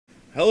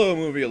Hello,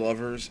 movie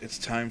lovers. It's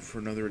time for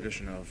another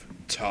edition of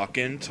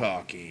Talkin'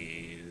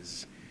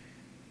 Talkies.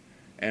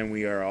 And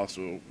we are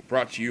also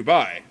brought to you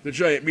by the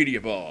Giant Media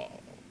Ball.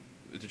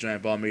 It's a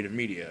giant ball made of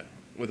media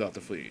without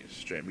the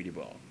fleas.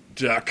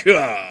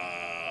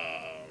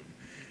 GiantMediaBall.com.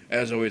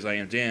 As always, I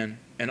am Dan.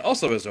 And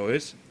also, as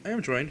always, I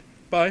am joined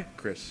by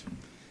Chris.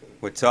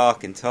 We're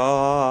talking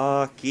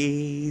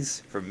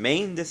talkies from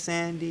Maine to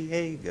San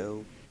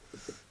Diego.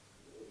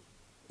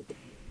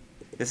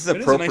 This is It is a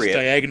nice appropriate.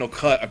 diagonal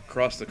cut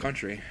across the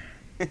country.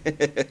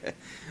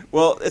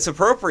 Well, it's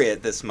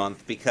appropriate this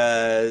month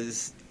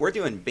because we're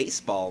doing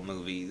baseball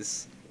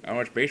movies. How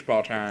much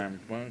baseball time?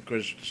 Well,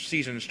 because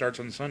season starts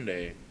on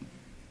Sunday.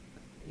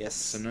 Yes,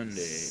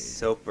 Sunday.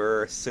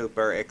 super,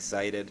 super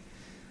excited.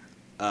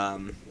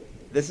 Um,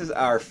 this is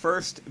our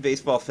first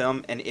baseball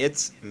film, and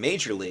it's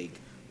Major League.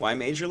 Why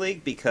Major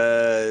League?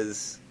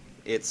 Because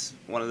it's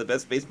one of the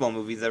best baseball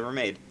movies ever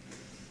made.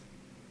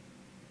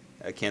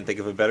 I can't think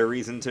of a better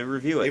reason to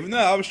review it. Even though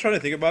I was trying to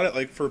think about it,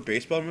 like for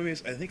baseball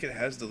movies, I think it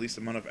has the least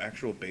amount of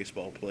actual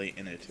baseball play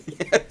in it.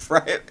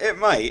 It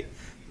might,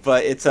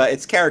 but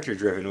it's character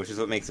driven, which is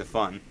what makes it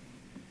fun.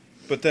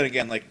 But then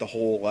again, like the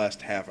whole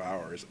last half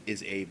hour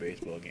is a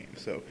baseball game.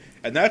 So,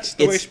 and that's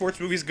the way It's sports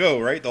movies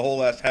go, right? The whole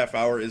last half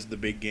hour is the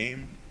big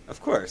game.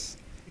 Of course,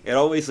 it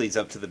always leads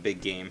up to the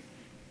big game.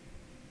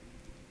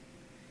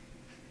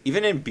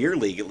 Even in beer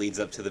league, it leads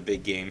up to the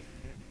big game.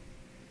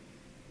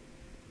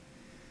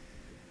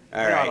 All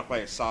I know how to right,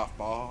 play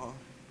softball.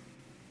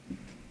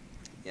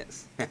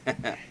 yes. All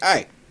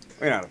right,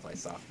 we know how to play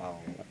softball.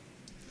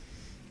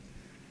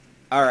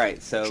 All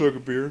right, so Chug a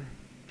beer.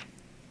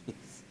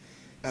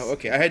 Oh,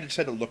 okay. I had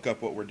to look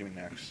up what we're doing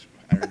next.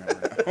 I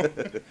remember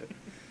now.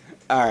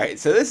 all right,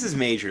 so this is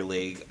Major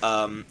League.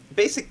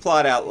 Basic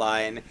plot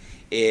outline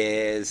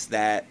is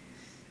that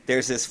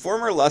there's this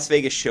former Las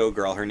Vegas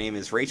showgirl. Her name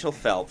is Rachel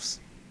Phelps,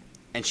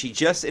 and she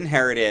just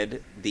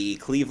inherited the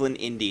Cleveland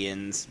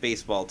Indians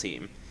baseball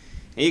team.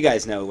 And you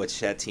guys know which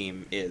that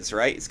team is,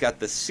 right? It's got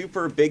the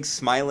super big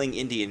smiling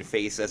Indian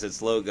face as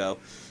its logo.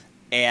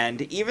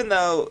 And even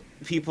though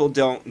people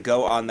don't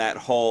go on that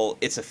whole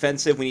 "it's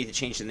offensive, we need to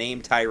change the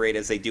name" tirade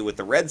as they do with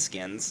the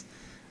Redskins,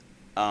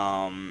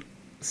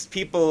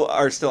 people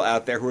are still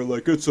out there who are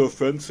like, "It's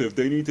offensive,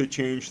 they need to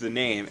change the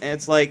name." And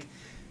it's like,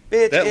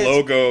 bitch, That it's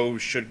logo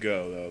should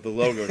go though. The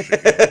logo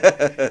should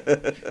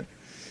go.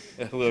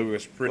 That logo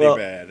is pretty well,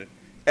 bad.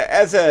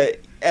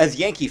 as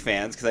Yankee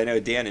fans, because I know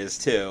Dan is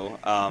too,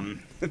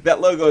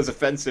 that logo is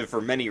offensive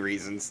for many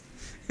reasons.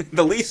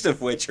 The least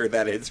of which are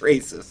that it's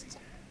racist.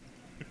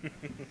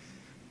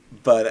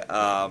 But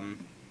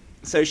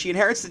so she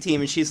inherits the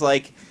team, and she's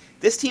like,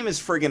 "This team is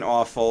friggin'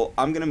 awful.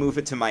 I'm gonna move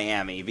it to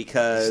Miami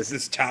because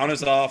This town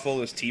is awful.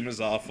 This team is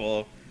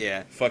awful.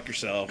 yeah." Fuck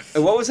yourself.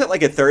 And what was it,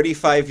 like a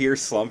 35-year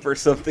slump or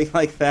something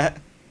like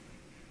that?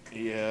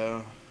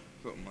 Yeah,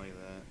 something like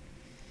that.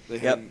 They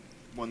Yep. hadn't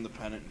won the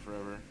pennant in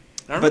forever.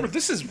 And I remember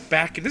this is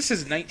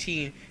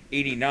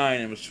 1989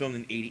 and it was filmed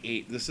in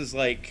 88. This is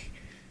like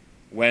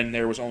when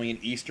there was only an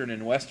Eastern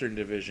and Western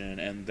division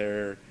and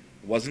there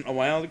wasn't a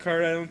wild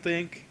card, I don't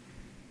think.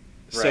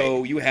 So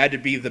Right. you had to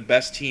be the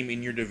best team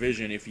in your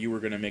division if you were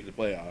going to make the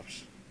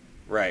playoffs.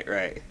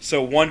 Right.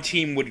 So one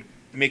team would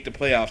make the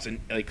playoffs and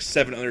like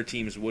 7 other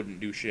teams wouldn't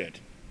do shit.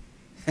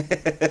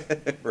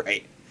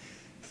 Right.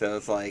 So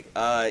it's like,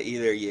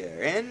 either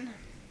you're in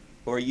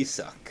or you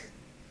suck.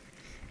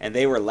 And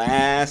they were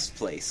last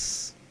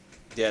place.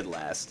 Dead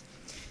last.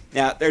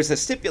 Now, there's a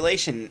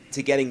stipulation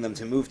to getting them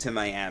to move to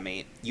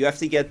Miami. You have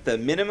to get the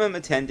minimum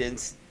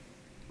attendance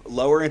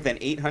lower than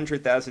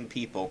 800,000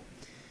 people,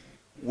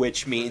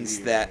 which means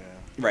that,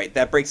 right,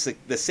 that breaks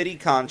the city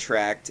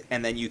contract,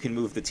 and then you can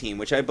move the team,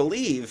 which I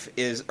believe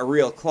is a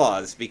real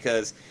clause,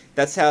 because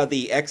that's how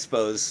the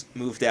Expos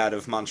moved out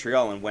of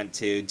Montreal and went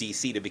to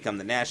D.C. to become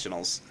the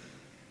Nationals.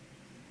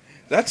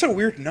 That's a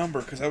weird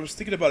number because I was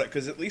thinking about it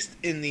because at least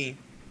in the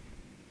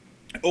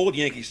old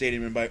Yankee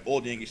Stadium, and by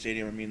old Yankee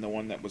Stadium I mean the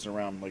one that was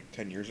around like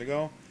 10 years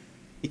ago,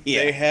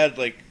 Yeah.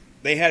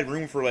 they had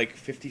room for like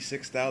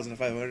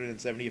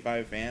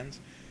 56,575 fans.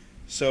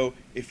 So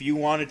if you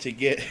wanted to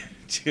get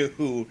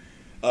to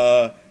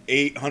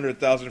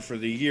 800,000 for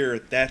the year,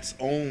 that's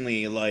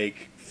only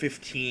like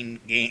 15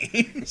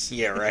 games.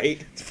 Yeah,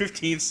 right? It's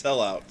 15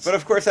 sellouts. But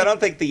of course, I don't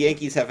think the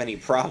Yankees have any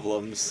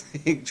problems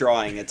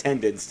drawing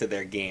attendance to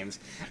their games.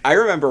 I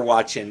remember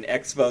watching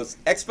Expos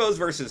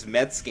versus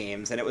Mets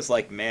games, and it was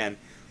like, man,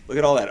 look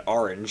at all that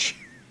orange.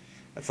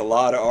 That's a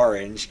lot of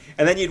orange.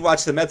 And then you'd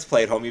watch the Mets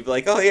play at home, you'd be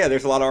like, oh yeah,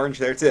 there's a lot of orange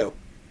there too.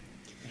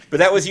 But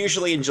that was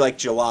usually in like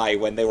July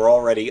when they were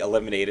already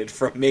eliminated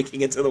from making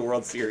it to the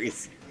World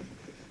Series.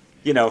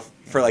 You know,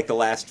 for like the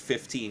last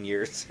 15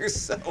 years or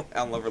so,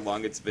 however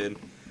long it's been.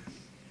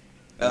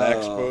 The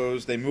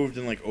Expos, they moved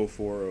in like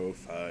 '04 or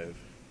 '05.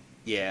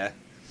 Yeah.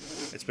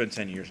 It's been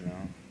 10 years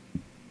now.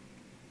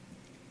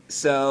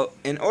 So,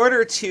 in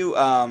order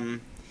to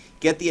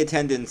get the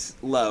attendance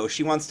low,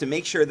 she wants to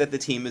make sure that the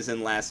team is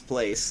in last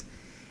place.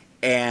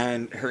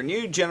 And her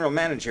new general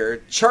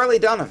manager, Charlie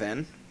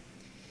Donovan,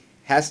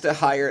 has to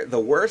hire the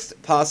worst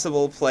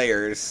possible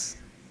players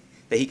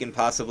that he can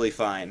possibly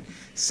find.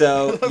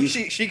 So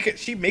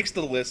she makes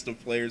the list of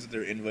players that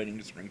they're inviting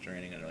to spring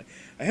training, and they're like,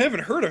 I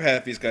haven't heard of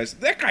half these guys.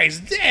 That guy's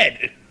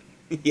dead.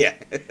 Yeah.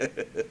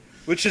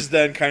 Which is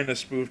then kind of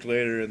spoofed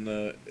later in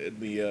the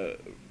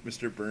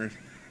Mr. Burns.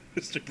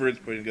 Mr. Burns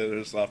putting together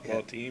a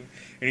softball team,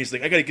 and he's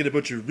like, I got to get a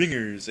bunch of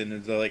ringers, and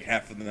it's like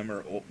half of them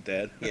are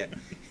dead. Yeah.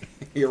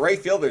 Your right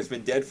fielder's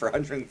been dead for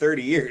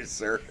 130 years,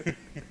 sir.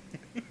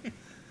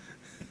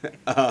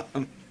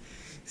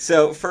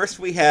 So first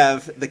we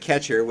have the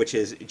catcher, which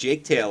is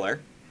Jake Taylor,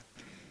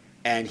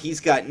 and he's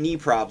got knee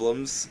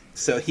problems,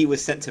 so he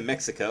was sent to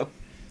Mexico.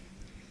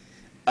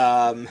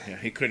 Yeah,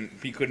 he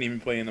couldn't even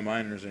play in the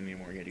minors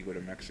anymore. He had to go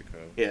to Mexico.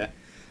 Yeah.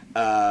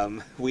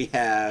 We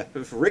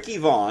have Ricky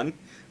Vaughn,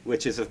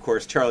 which is, of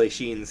course, Charlie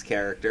Sheen's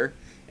character,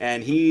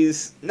 and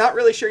he's not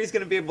really sure he's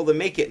going to be able to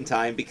make it in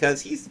time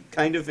because he's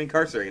kind of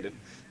incarcerated.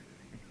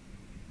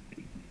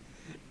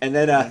 And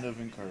then Kind of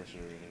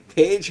incarcerated.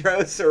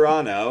 Pedro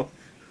Serrano,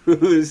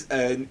 who's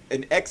an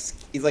ex...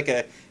 He's like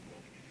a...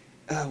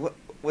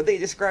 what they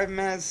describe him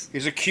as?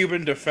 He's a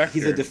Cuban defector.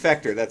 He's a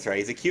defector, that's right.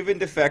 He's a Cuban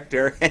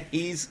defector, and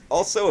he's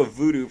also a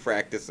voodoo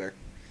practicer.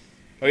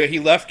 Oh yeah, he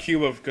left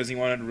Cuba because he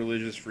wanted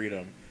religious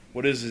freedom.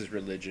 What is his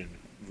religion?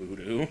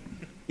 Voodoo.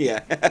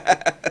 Yeah.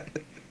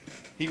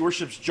 He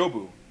worships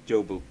Jobu.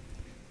 Jobu.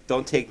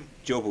 Don't take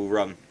Jobu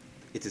rum.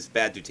 It is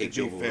bad to take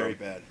Jobu rum. Very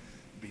bad.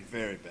 Be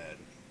very bad.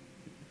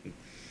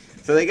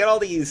 So they get all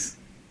these,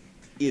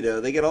 they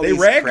get all they these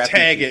ragtag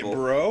crappy it, people.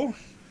 bro.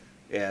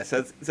 Yeah,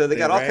 so they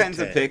got all kinds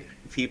of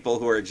people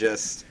who are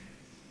just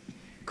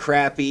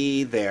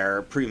crappy.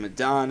 They're prima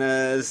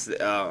donnas.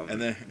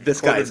 And then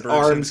this Corbin guy's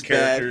Burnsen's arms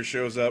character bad.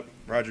 shows up.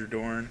 Roger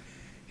Dorn.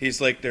 He's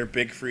like their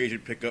big free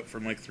agent pickup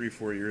from like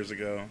 3-4 years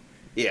ago.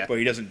 Yeah, But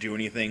he doesn't do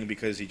anything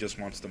because he just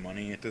wants the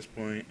money at this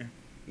point.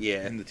 yeah.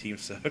 And the team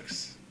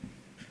sucks.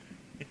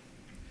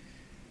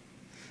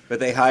 But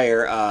they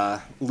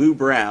hire Lou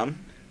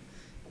Brown,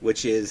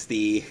 which is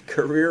the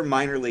career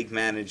minor league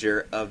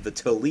manager of the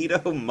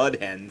Toledo Mud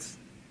Hens,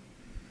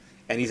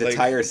 and he's a Like,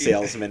 tire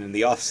salesman in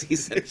the off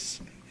season.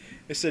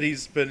 They said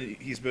he's been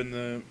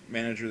the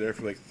manager there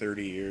for like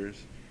 30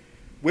 years,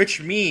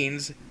 which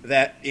means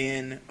that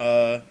in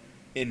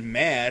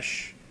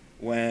MASH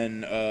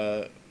when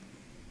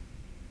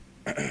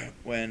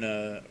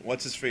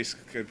what's his face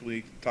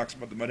talks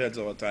about the Mudheads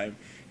all the time,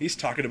 he's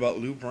talking about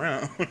Lou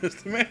Brown as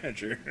the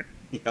manager.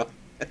 Yep.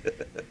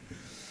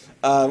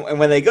 And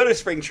when they go to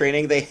spring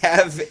training, they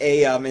have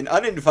an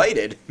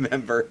uninvited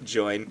member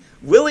join,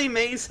 Willie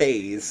Mays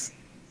Hayes.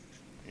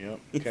 Yep.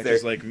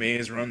 Catches like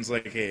Mays, runs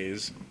like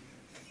Hayes.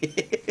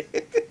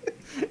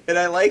 And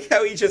I like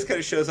how he just kind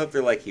of shows up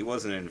there like he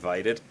wasn't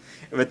invited.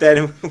 But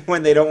then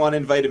when they don't want to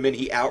invite him in,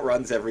 he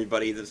outruns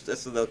everybody just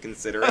so they'll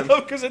consider him.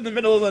 Because in the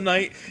middle of the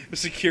night, the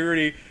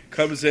security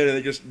comes in and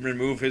they just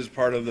remove his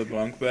part of the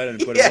bunk bed and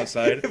put him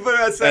outside. Put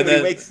him outside and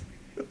he wakes...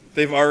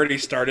 They've already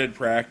started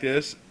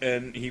practice,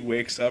 and he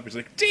wakes up. He's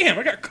like, "Damn,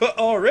 I got cut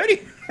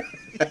already."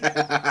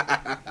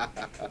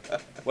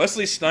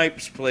 Wesley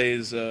Snipes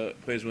plays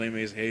William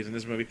Mays Hayes in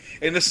this movie.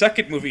 In the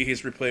second movie,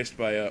 he's replaced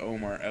by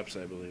Omar Epps,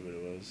 I believe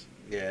it was.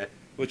 Yeah.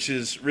 Which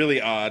is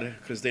really odd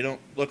because they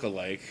don't look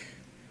alike.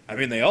 I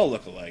mean, they all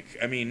look alike.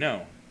 I mean,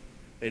 no,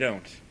 they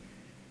don't.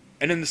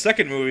 And in the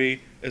second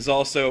movie, is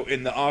also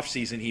in the off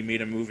season, he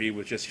made a movie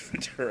with Jesse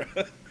Ventura.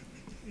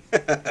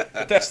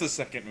 But that's the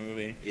second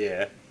movie.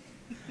 Yeah.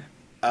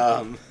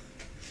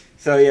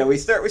 So yeah, we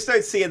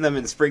start seeing them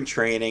in spring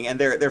training, and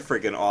they're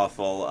freaking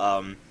awful.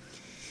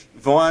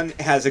 Vaughn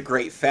has a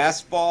great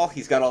fastball.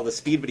 He's got all the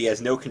speed, but he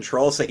has no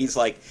control. So he's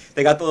like,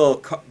 they got the little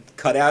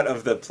cutout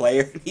of the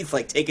player, and he's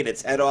like taking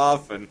its head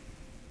off, and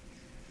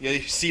yeah,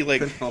 you see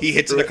like he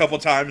hits it a couple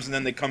times, and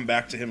then they come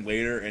back to him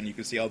later, and you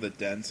can see all the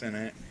dents in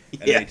it,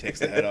 and then he takes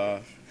the head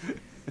off.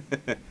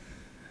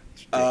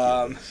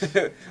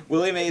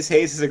 Willie Mays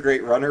Hayes is a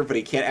great runner, but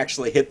he can't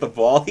actually hit the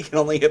ball. He can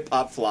only hit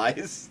pop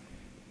flies.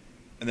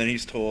 And then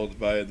he's told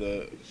by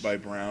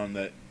Brown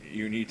that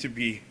you need to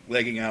be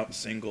legging out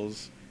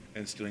singles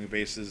and stealing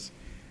bases.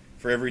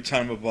 For every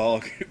time a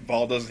ball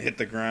doesn't hit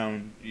the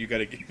ground, you got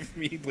to give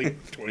me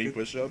like 20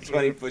 push-ups.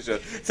 20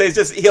 push-ups. So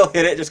he'll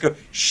hit it, just go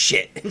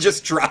shit, and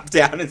just drop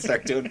down and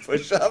start doing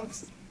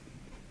push-ups.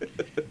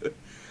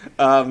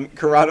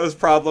 Corrado's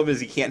problem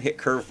is he can't hit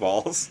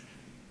curveballs.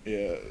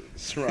 Yeah,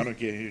 Serrano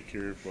can't hit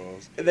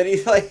curveballs. And then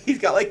he's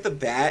got like the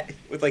bat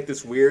with like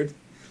this weird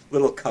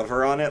little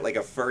cover on it, like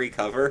a furry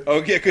cover. Oh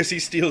yeah, because he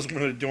steals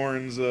one of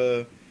Dorn's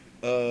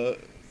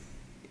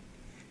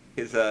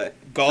his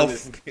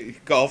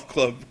golf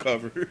club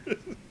cover.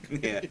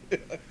 Yeah.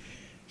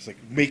 It's like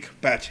make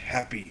bat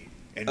happy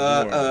and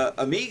more.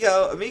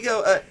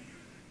 Amigo,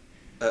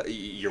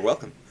 you're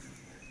welcome.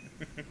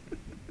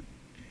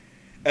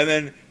 And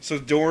then so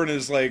Dorn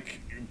is like,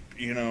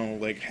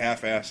 like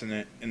half-assing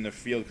it in the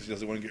field because he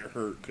doesn't want to get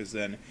hurt because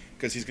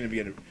he's going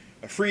to be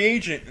a free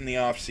agent in the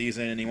off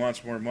season and he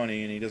wants more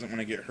money and he doesn't want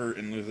to get hurt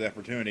and lose the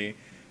opportunity.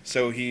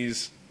 So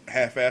he's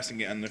half-assing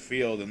it on the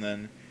field, and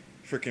then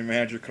freaking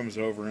manager comes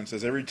over and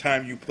says, every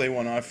time you play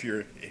one off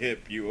your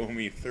hip, you owe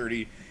me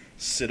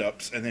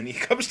sit-ups, and then he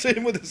comes to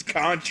him with his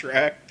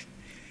contract.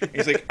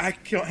 He's like, I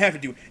don't have to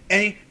do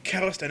any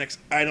calisthenics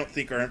I don't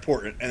think are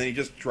important, and then he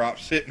just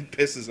drops it and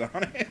pisses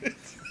on it.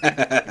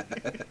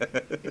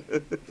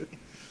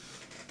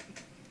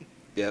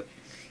 Yep.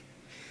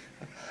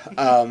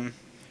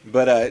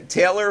 But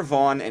Taylor,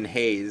 Vaughn, and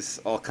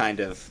Hayes all kind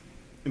of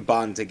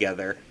bond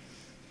together.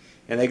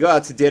 And they go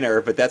out to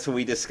dinner, but that's when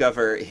we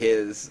discover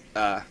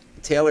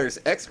Taylor's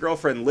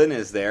ex-girlfriend Lynn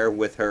is there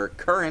with her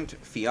current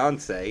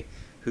fiance,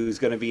 who's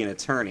going to be an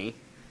attorney.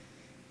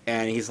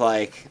 And he's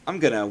like, I'm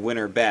going to win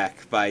her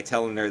back by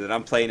telling her that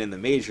I'm playing in the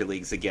major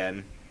leagues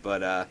again. But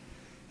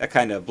that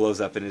kind of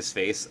blows up in his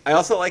face. I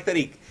also like that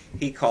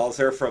he calls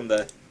her from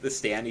the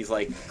stand. He's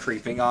like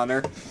creeping on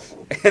her.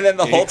 And then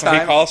the whole time...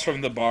 He calls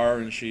from the bar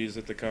and she's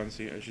at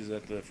the she's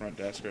at the front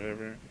desk or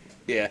whatever.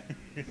 Yeah.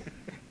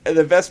 And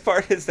the best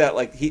part is that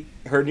like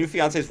her new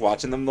fiance's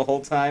watching them the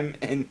whole time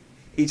and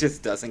he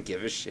just doesn't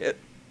give a shit.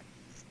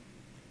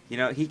 You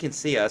know, he can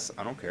see us.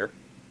 I don't care.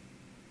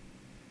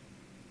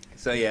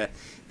 So yeah,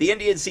 the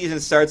Indian season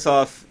starts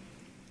off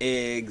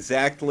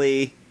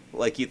exactly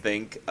like you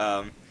think.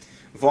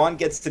 Vaughn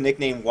gets to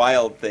nickname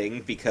Wild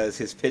Thing because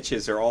his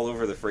pitches are all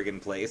over the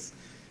friggin' place.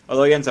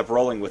 Although he ends up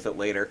rolling with it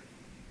later.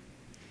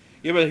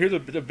 Yeah, but here's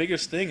the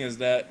biggest thing is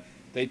that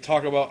they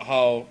talk about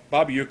how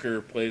Bob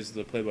Uecker plays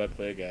the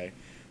play-by-play guy,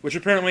 which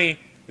apparently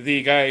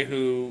the guy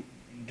who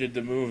did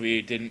the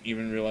movie didn't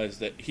even realize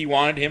that he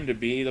wanted him to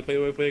be the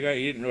play-by-play guy.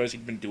 He didn't realize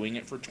he'd been doing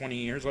it for 20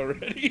 years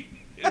already.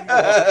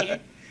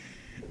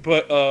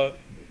 But Bob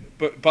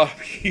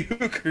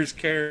Uecker's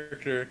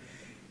character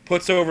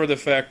puts over the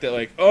fact that,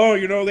 like, oh,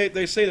 you know,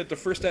 they say that the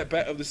first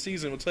at-bat of the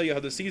season will tell you how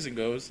the season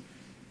goes,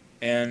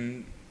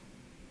 and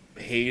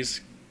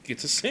Hayes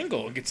gets a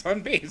single, gets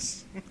on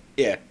base.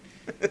 Yeah.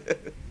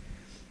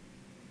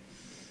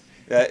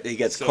 He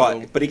gets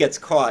caught, but he gets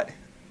caught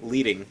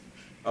leading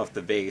off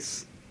the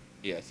base.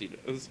 Yes, he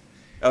does.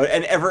 Oh,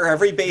 and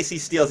every base he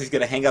steals, he's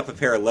going to hang up a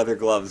pair of leather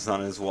gloves on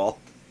his wall.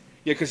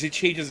 Yeah, because he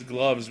changes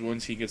gloves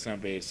once he gets on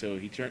base, so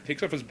he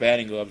takes off his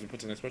batting gloves and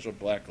puts on special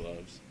black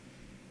gloves.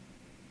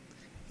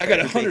 I got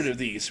 100 of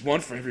these,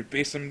 one for every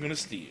base I'm going to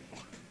steal.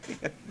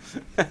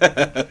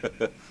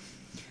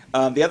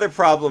 The other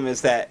problem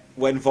is that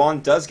when Vaughn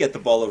does get the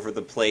ball over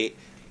the plate,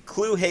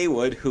 Clu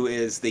Haywood, who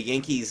is the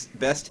Yankees'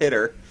 best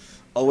hitter,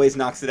 always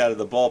knocks it out of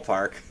the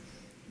ballpark.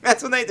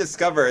 That's when they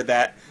discover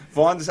that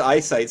Vaughn's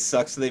eyesight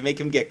sucks, so they make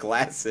him get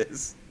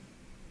glasses.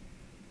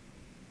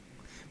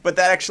 But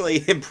that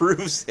actually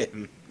improves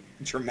him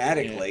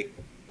dramatically.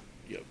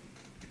 Yeah. Yep.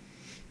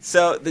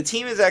 So the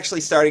team is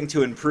actually starting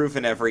to improve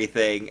in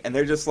everything, and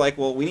they're just like,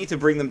 well, we need to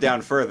bring them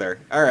down further.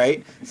 All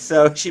right.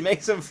 So she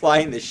makes him fly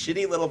in this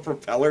shitty little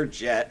propeller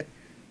jet.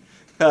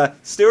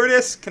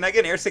 Stewardess, can I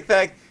get an air sick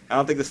bag? I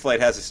don't think this flight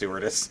has a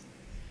stewardess.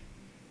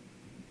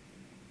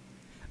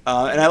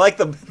 And I like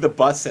the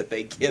bus that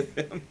they give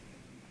him.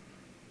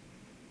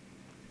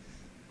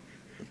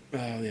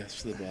 Oh,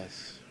 yes, the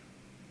bus.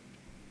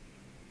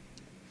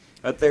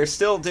 But they're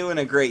still doing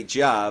a great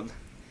job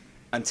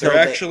until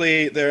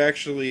they're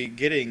actually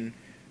getting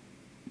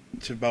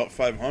to about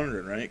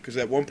 500, right? Because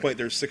at one point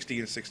they're 60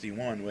 and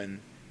 61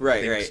 when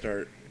things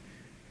start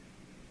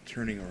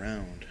turning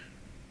around.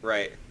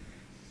 Right.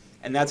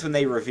 And that's when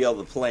they reveal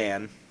the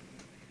plan.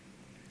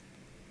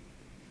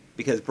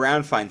 Because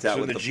Brown finds out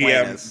what the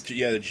plan is.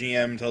 Yeah, the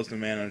GM tells the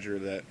manager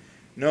that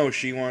no,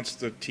 she wants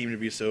the team to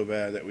be so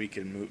bad that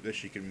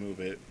she can move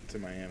it to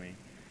Miami.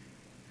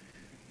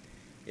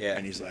 Yeah.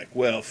 And he's like,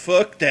 well,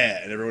 fuck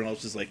that. And everyone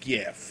else is like,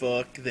 yeah,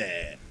 fuck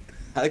that.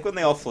 I like when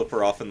they all flip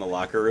her off in the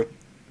locker room.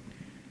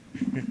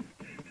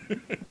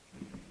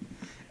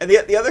 And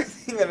the other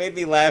thing that made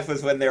me laugh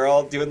was when they're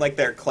all doing like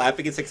their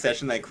clapping in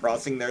succession, like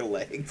crossing their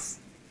legs.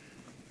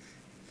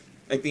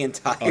 Like the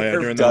entire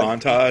during the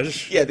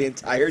montage? Yeah, the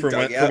entire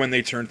dugout. For when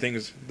they turn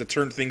things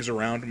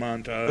around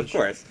montage. Of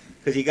course,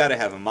 because you got to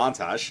have a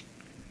montage.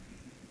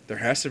 There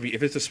has to be,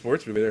 if it's a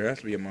sports movie, there has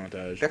to be a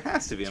montage. There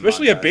has to be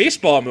Especially a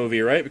baseball movie,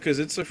 right? Because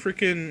it's a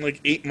freaking,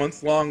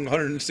 8-month-long,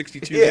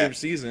 162-game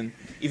season.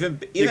 Even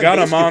you got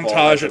to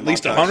montage at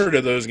least 100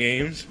 of those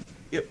games.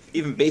 Yep,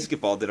 even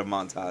basketball did a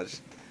montage.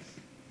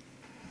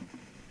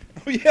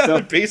 Oh, yeah,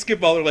 the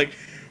basketball, they're like,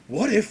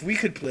 what if we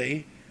could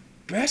play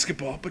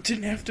basketball but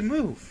didn't have to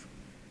move?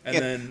 And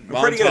then we're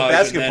pretty good at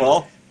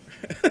basketball.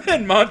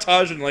 And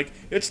montage and,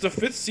 it's the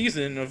 5th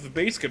season of the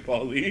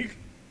basketball league.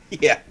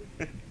 Yeah.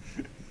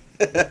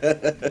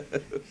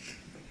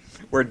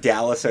 Where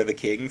Dallas are the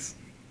Kings.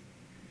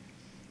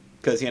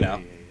 Because,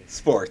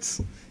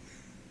 sports.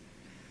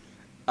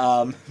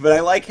 But I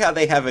like how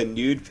they have a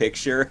nude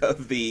picture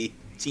of the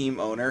team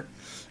owner,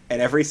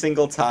 and every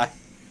single time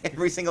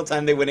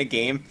they win a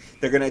game,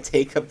 they're going to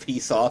take a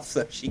piece off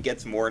so she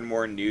gets more and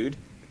more nude.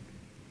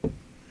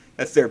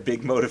 That's their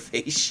big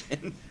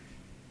motivation.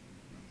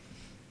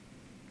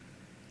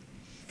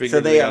 So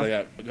they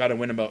got to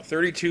win about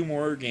 32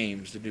 more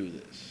games to do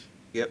this.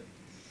 Yep.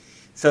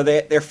 So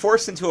they're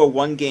forced into a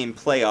one-game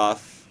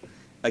playoff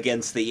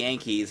against the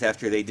Yankees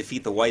after they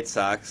defeat the White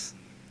Sox.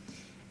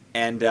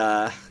 And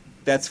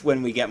that's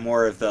when we get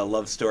more of the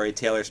love story.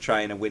 Taylor's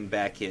trying to win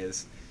back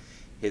his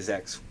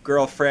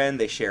ex-girlfriend.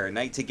 They share a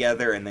night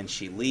together, and then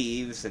she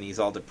leaves, and he's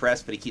all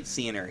depressed, but he keeps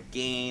seeing her at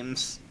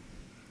games.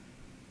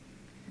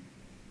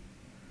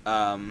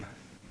 And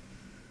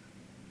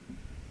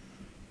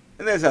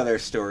there's other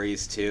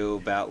stories, too,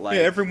 about, like...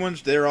 Yeah,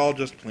 they're all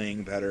just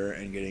playing better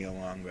and getting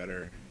along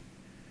better.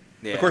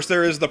 Yeah. Of course,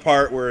 there is the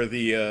part where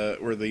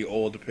the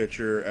old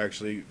pitcher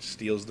actually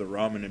steals the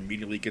rum and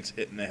immediately gets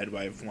hit in the head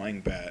by a flying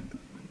bat.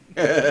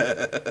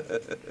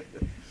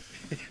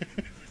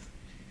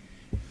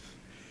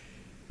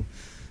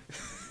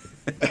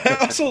 I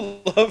also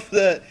love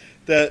that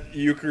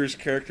Euchre's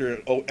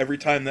character, every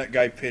time that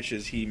guy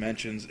pitches, he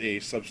mentions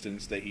a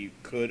substance that he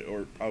could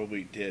or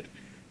probably did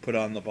put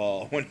on the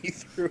ball when he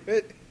threw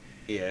it.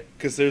 Yeah.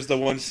 Because there's the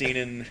one scene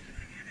in...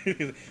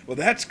 well,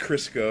 that's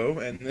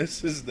Crisco, and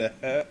this is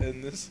that,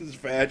 and this is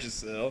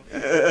Vagisil.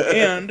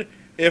 and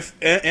if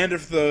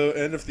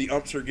the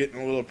umps are getting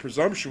a little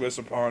presumptuous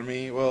upon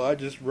me, well, I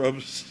just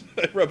rub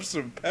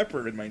some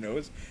pepper in my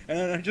nose, and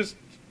then I just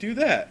do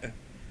that.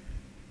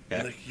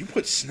 Yeah. Like, you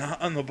put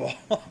snot on the ball.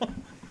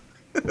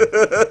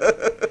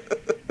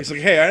 He's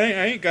like, hey,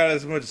 I ain't got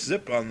as much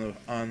zip on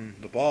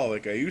the ball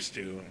like I used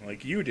to,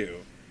 like you do,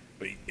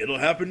 but it'll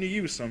happen to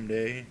you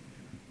someday.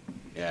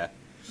 Yeah.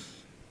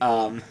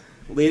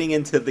 Leading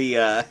into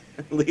the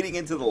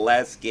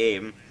last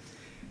game,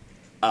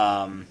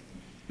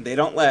 they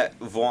don't let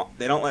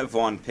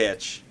Vaughn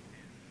pitch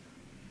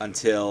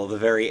until the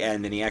very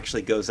end, and he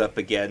actually goes up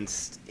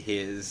against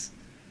his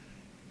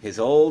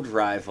old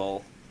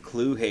rival,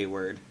 Clu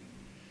Hayward.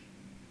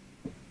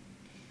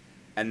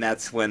 And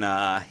that's when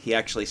he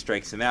actually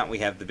strikes him out. We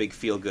have the big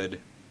feel-good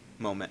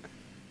moment.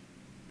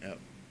 Yep.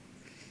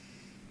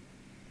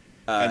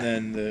 And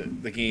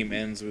then the game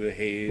ends with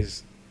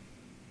Hayes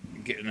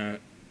getting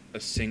a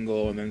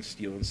single and then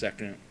stealing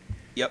second.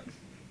 Yep.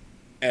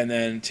 And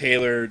then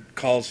Taylor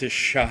calls his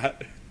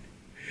shot.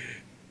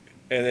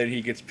 And then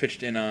he gets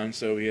pitched in on,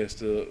 so he has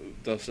to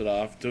dust it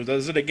off. So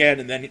does it again,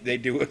 and then they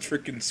do a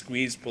freaking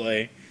squeeze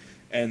play,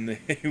 and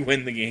they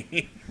win the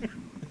game.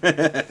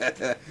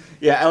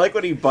 Yeah, I like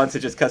when he bunts, it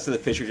just cuts to the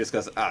pitcher, just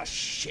goes, ah,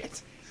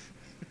 shit.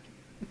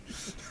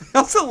 I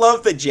also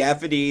love the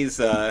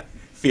Japanese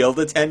field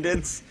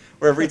attendants,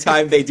 where every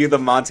time they do the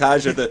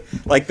montage of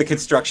the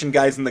construction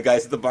guys and the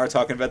guys at the bar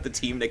talking about the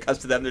team, and it cuts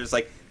to them, they're just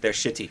like, they're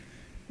shitty.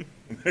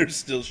 They're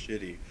still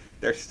shitty.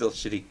 They're still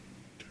shitty.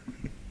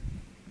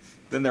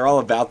 Then they're all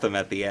about them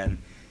at the end.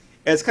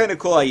 And it's kind of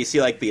cool how you see,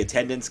 like, the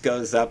attendance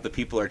goes up, the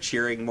people are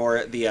cheering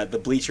more,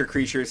 the bleacher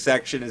creatures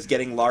section is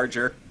getting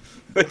larger,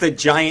 with the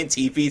giant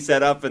teepee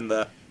set up and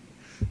the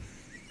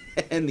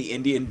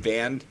Indian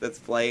band that's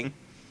playing.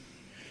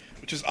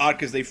 Which is odd,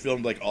 because they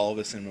filmed, like, all of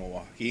this in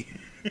Milwaukee.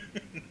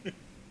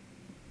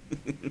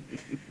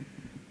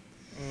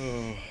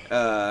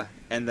 The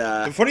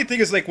funny thing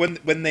is, like,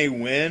 when they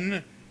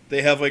win,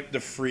 they have, like, the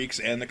freaks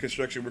and the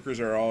construction workers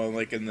are all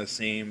like in the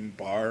same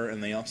bar,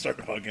 and they all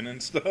start hugging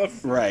and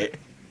stuff. Right.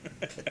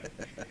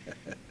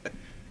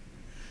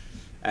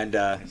 And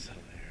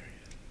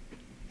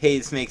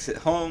Hayes makes it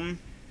home.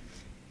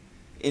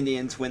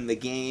 Indians win the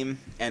game,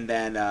 and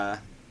then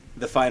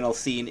the final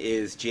scene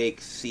is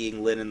Jake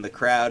seeing Lynn in the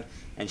crowd,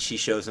 and she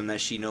shows him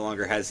that she no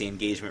longer has the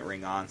engagement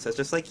ring on. So it's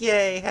just like,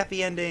 yay,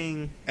 happy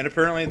ending. And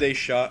apparently they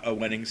shot a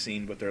wedding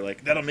scene, but they're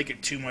like, that'll make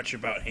it too much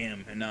about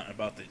him and not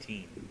about the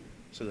team.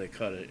 So they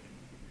cut it.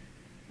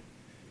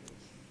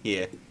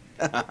 Yeah.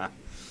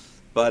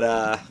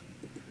 But,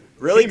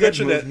 really good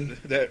movie.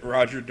 That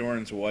Roger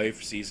Dorn's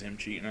wife sees him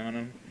cheating on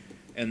him,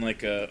 and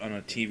like on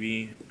a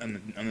TV,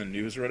 on the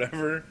news or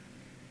whatever.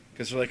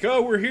 Because they're like,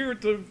 oh, we're here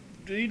at the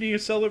Indian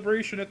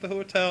celebration at the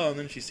hotel, and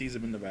then she sees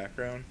him in the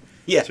background.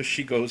 Yeah. So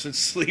she goes and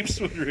sleeps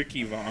with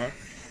Ricky Vaughn.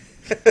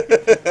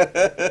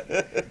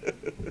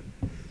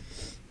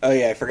 Oh,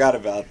 yeah, I forgot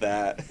about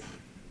that.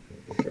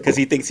 Because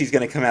he thinks he's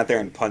going to come out there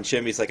and punch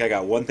him. He's like, I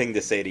got one thing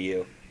to say to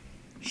you.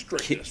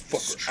 Strike this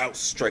fucker out.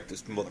 Strike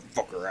this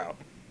motherfucker out.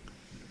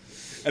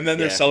 And then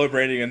they're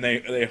celebrating, and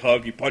they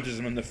hug. He punches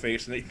him in the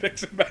face, and he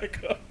picks him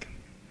back up.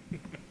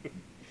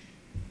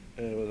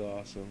 It was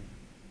awesome.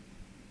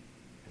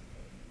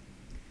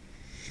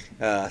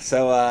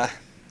 A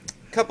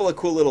couple of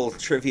cool little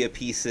trivia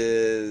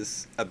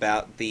pieces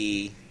about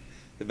the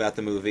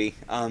movie.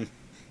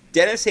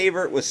 Dennis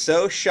Hayward was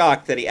so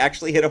shocked that he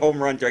actually hit a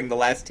home run during the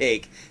last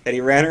take that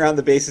he ran around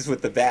the bases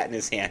with the bat in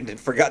his hand and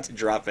forgot to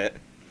drop it.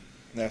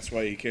 That's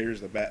why he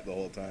carries the bat the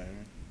whole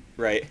time.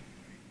 Right.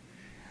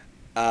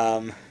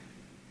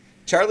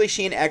 Charlie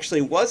Sheen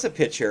actually was a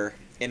pitcher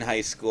in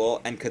high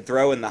school and could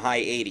throw in the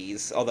high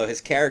 80s, although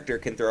his character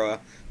can throw a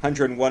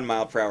 101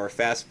 mile per hour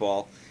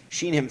fastball.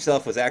 Sheen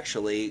himself was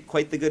actually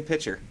quite the good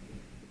pitcher.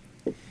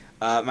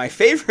 My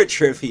favorite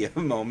trivia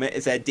moment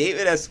is that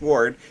David S.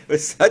 Ward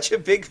was such a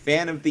big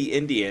fan of the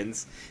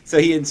Indians, so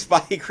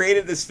he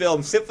created this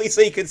film simply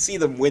so he could see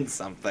them win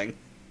something.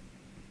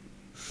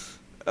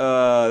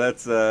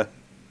 That's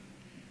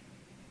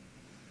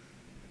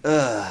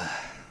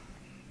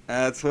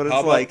That's what it's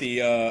How about like.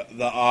 the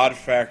odd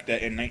fact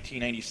that in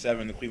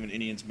 1997 the Cleveland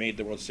Indians made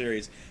the World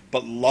Series,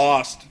 but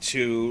lost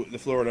to the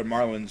Florida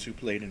Marlins, who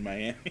played in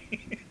Miami?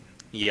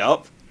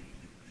 Yup.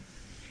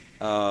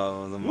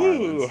 Oh, the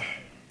Woo! Marlins.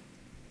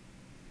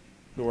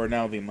 Who are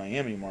now the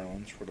Miami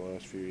Marlins for the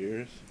last few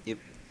years. Yep.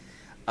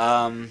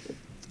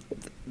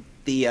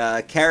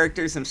 The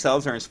characters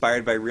themselves are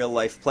inspired by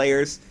real-life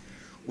players.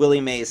 Willie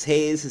Mays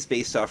Hayes is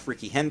based off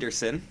Ricky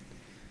Henderson.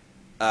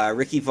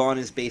 Ricky Vaughn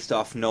is based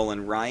off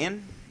Nolan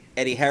Ryan.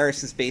 Eddie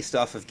Harris is based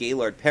off of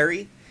Gaylord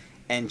Perry.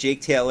 And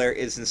Jake Taylor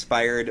is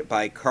inspired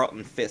by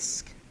Carlton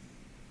Fisk.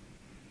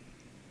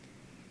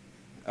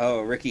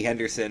 Oh, Ricky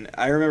Henderson.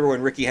 I remember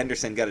when Ricky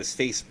Henderson got his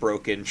face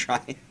broken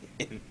trying...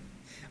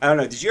 I don't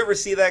know, did you ever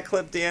see that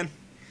clip, Dan?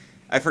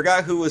 I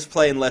forgot who was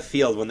playing left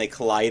field when they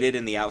collided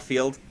in the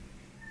outfield.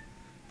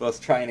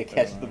 Both trying to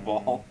catch the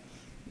ball.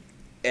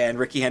 And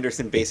Ricky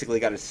Henderson basically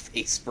got his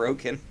face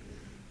broken.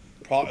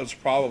 It was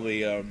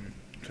probably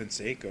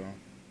Canseco.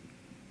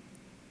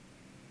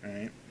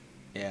 Right?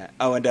 Yeah.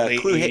 Oh, and Late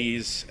Clue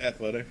 80s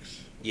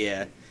athletics.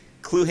 yeah.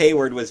 Clue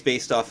Hayward was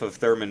based off of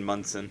Thurman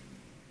Munson.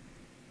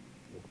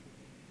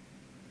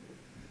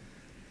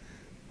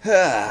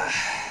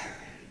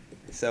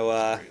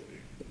 So,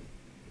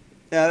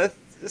 yeah,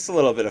 that's a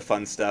little bit of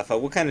fun stuff.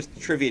 What kind of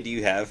trivia do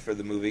you have for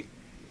the movie?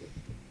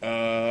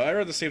 I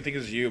read the same thing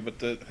as you, but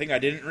the thing I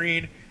didn't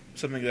read,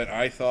 something that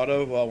I thought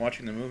of while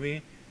watching the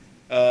movie,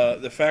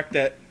 the fact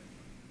that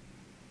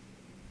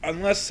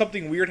unless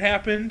something weird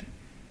happened,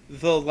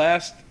 the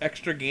last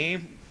extra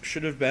game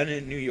should have been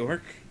in New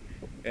York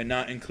and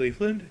not in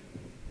Cleveland,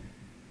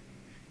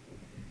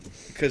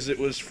 because it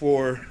was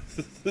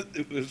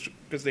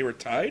because they were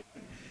tied.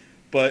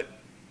 But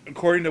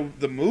according to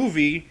the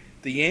movie,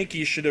 the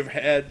Yankees should have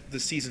had the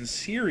season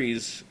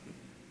series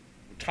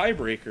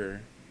tiebreaker,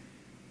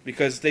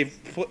 because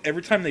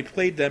every time they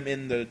played them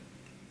in the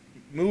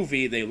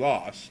movie, they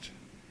lost.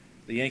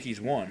 The Yankees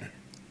won.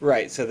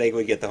 Right, so they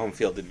would get the home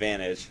field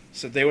advantage.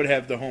 So they would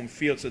have the home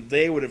field, so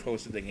they would have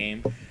hosted the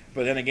game.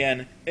 But then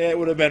again, it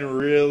would have been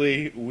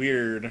really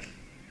weird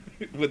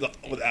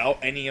without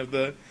any of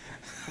the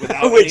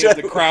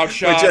crowd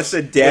shots. With just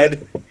a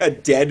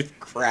dead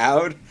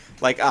crowd.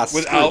 Like,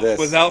 screw this.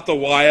 Without the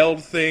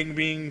wild thing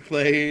being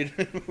played.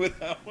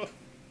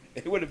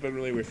 It would have been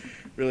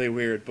really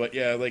weird. But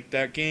yeah, like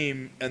that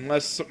game,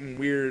 unless something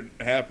weird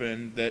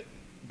happened that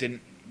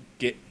didn't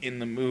get in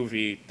the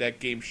movie, that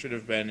game should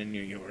have been in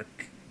New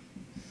York.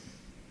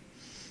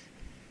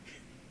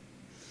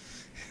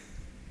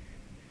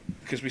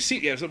 Because we see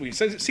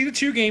the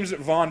two games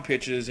that Vaughn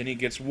pitches and he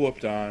gets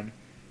whooped on,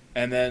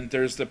 and then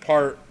there's the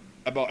part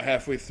about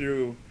halfway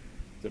through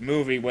the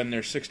movie when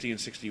they're 60 and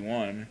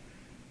 61,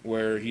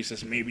 where he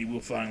says maybe we'll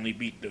finally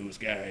beat those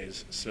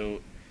guys.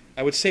 So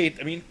I would say,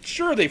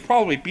 sure, they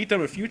probably beat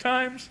them a few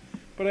times,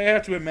 but I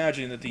have to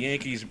imagine that the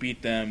Yankees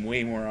beat them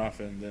way more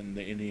often than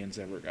the Indians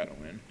ever got a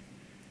win.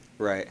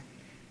 Right.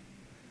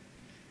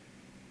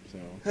 So.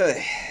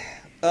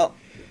 Well,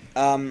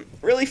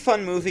 really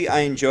fun movie. I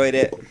enjoyed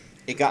it.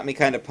 It got me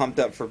kind of pumped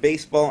up for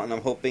baseball, and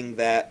I'm hoping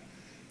that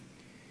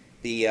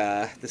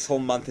this whole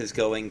month is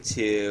going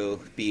to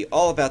be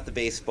all about the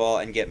baseball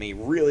and get me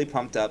really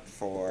pumped up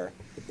for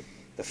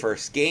the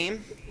first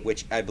game,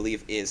 which I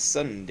believe is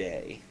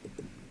Sunday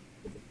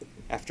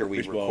after we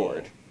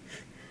record.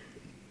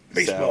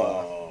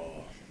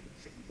 Baseball. So,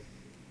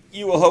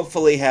 you will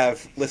hopefully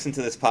have listened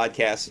to this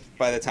podcast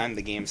by the time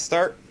the games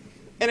start.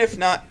 And if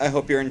not, I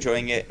hope you're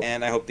enjoying it,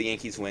 and I hope the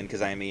Yankees win,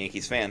 because I am a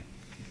Yankees fan.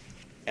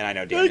 And I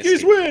know Dan is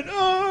Yankees too. win!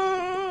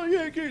 Oh,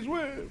 Yankees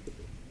win!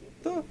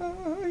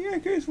 The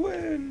Yankees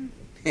win!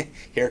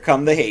 Here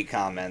come the hate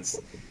comments.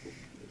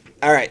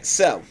 Alright,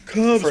 so...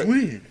 Cubs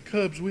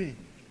win!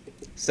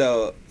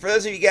 So, for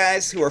those of you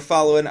guys who are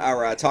following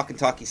our Talkin'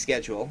 Talkie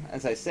schedule,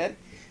 as I said,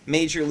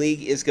 Major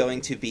League is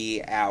going to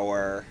be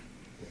our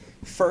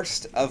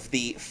first of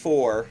the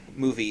 4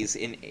 movies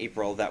in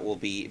April that will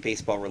be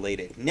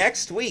baseball-related.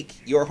 Next week,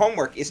 your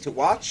homework is to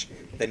watch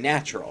The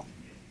Natural.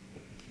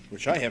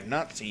 Which I have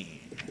not seen.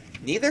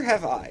 Neither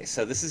have I,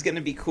 so this is going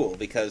to be cool,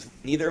 because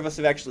neither of us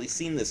have actually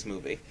seen this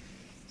movie.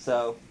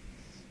 So,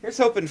 here's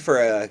hoping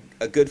for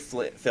a good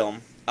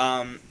film.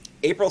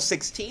 April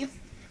 16th,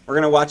 we're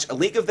going to watch A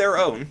League of Their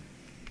Own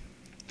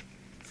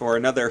for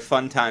another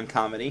fun time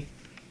comedy.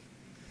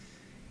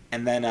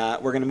 And then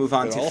we're going to move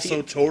on but to...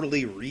 also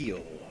totally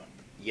real.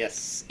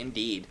 Yes,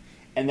 indeed.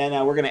 And then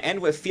we're going to end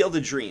with Field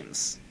of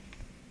Dreams.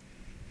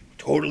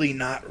 Totally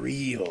not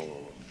real.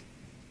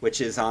 Which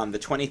is on the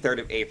 23rd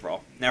of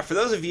April. Now, for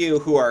those of you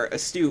who are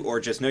astute or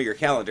just know your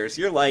calendars,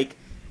 you're like,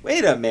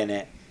 wait a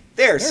minute,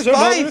 there's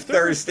 5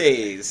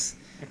 Thursdays.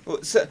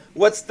 So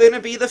what's going to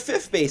be the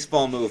 5th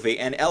baseball movie?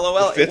 And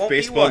LOL, the it 5th won't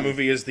baseball be one.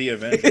 movie is The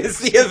Avengers. It's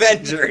The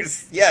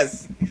Avengers,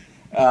 yes.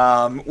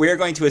 We're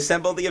going to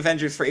assemble The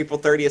Avengers for April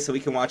 30th so we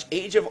can watch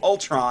Age of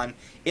Ultron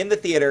in the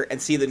theater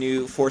and see the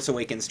new Force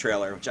Awakens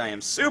trailer, which I am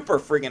super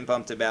friggin'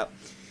 pumped about.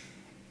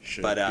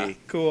 Should But, be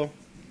cool.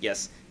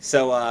 Yes.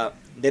 So,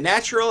 The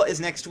Natural is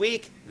next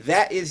week.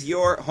 That is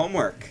your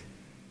homework.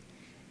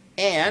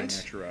 And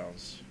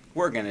Naturals.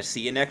 we're going to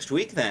see you next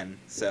week then.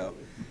 So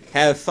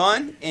have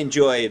fun,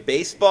 enjoy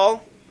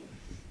baseball,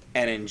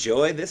 and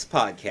enjoy this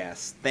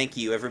podcast. Thank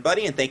you,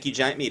 everybody, and thank you,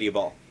 Giant Media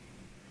Ball.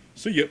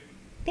 See ya.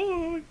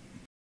 Bye.